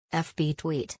FB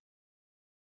tweet.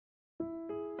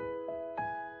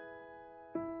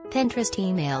 Pinterest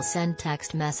email send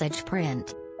text message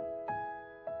print.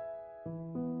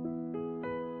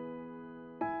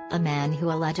 A man who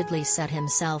allegedly set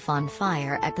himself on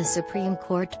fire at the Supreme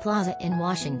Court Plaza in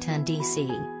Washington, D.C.,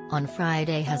 on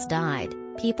Friday has died,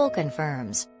 People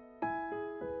confirms.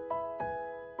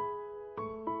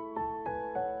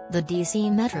 The D.C.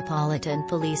 Metropolitan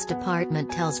Police Department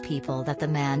tells People that the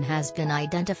man has been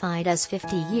identified as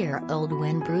 50-year-old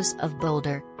Wynn Bruce of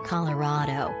Boulder,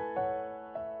 Colorado.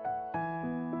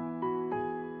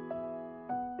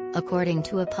 According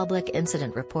to a public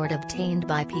incident report obtained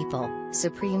by People,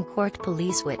 Supreme Court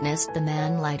police witnessed the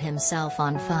man light himself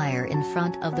on fire in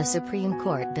front of the Supreme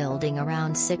Court building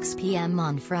around 6 p.m.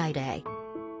 on Friday.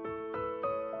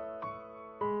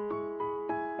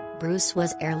 Bruce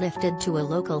was airlifted to a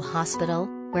local hospital,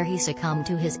 where he succumbed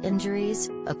to his injuries,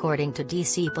 according to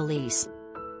D.C. police.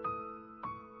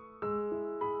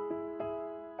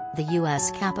 The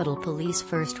U.S. Capitol Police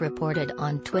first reported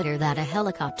on Twitter that a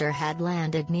helicopter had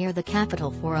landed near the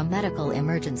Capitol for a medical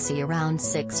emergency around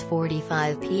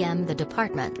 6:45 p.m. The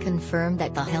department confirmed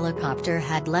that the helicopter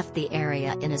had left the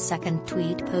area in a second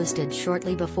tweet posted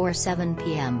shortly before 7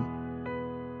 p.m.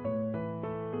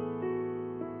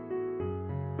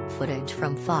 Footage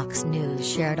from Fox News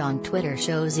shared on Twitter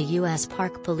shows a U.S.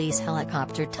 Park Police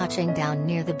helicopter touching down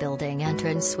near the building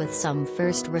entrance with some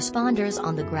first responders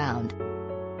on the ground.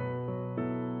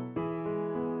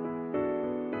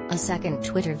 A second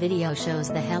Twitter video shows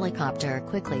the helicopter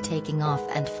quickly taking off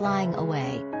and flying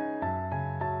away.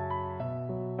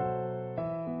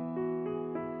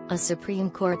 A Supreme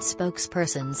Court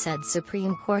spokesperson said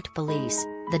Supreme Court Police,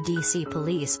 the D.C.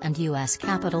 Police and U.S.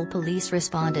 Capitol Police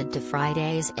responded to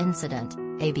Friday's incident,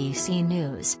 ABC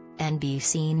News,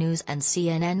 NBC News and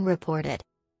CNN reported.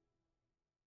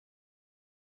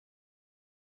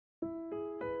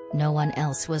 No one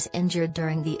else was injured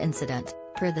during the incident,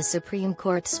 per the Supreme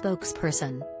Court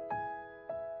spokesperson.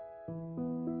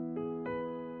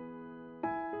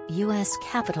 U.S.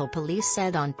 Capitol Police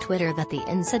said on Twitter that the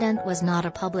incident was not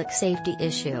a public safety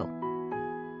issue.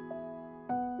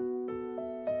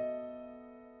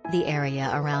 The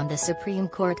area around the Supreme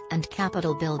Court and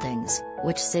Capitol buildings,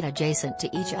 which sit adjacent to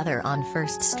each other on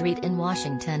 1st Street in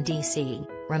Washington, D.C.,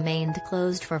 remained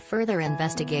closed for further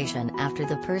investigation after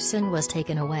the person was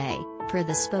taken away, per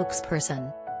the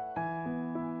spokesperson.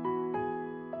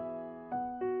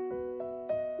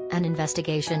 An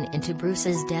investigation into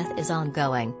Bruce's death is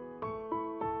ongoing.